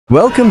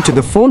Welcome to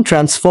the Phone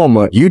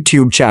Transformer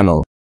YouTube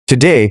channel.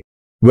 Today,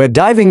 we're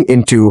diving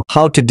into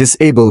how to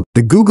disable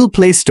the Google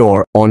Play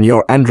Store on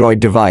your Android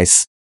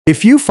device.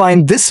 If you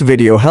find this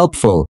video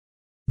helpful,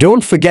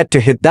 don't forget to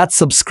hit that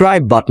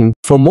subscribe button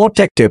for more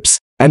tech tips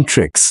and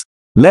tricks.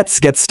 Let's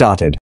get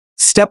started.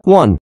 Step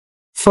 1.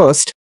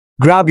 First,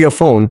 grab your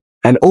phone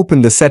and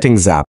open the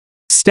Settings app.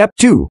 Step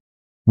 2.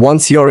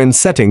 Once you're in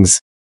Settings,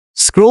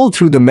 scroll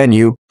through the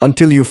menu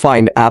until you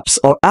find Apps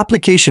or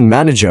Application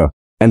Manager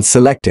and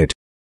select it.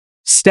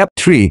 Step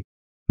 3.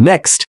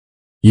 Next,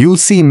 you'll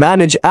see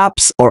Manage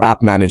Apps or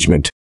App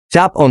Management.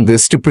 Tap on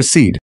this to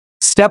proceed.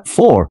 Step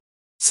 4.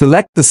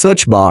 Select the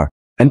search bar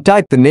and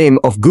type the name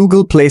of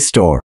Google Play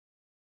Store.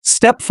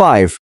 Step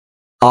 5.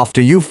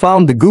 After you've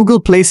found the Google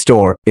Play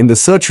Store in the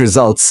search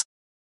results,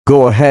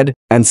 go ahead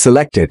and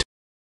select it.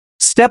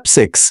 Step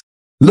 6.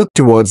 Look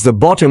towards the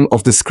bottom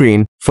of the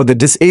screen for the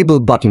Disable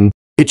button.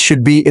 It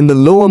should be in the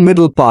lower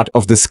middle part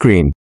of the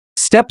screen.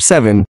 Step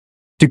 7.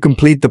 To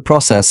complete the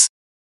process,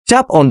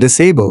 tap on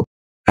Disable,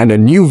 and a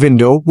new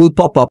window will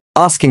pop up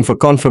asking for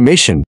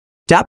confirmation.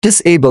 Tap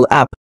Disable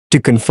app to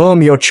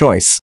confirm your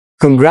choice.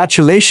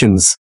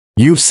 Congratulations!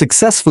 You've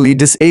successfully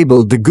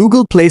disabled the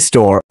Google Play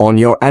Store on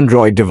your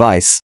Android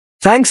device.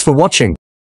 Thanks for watching.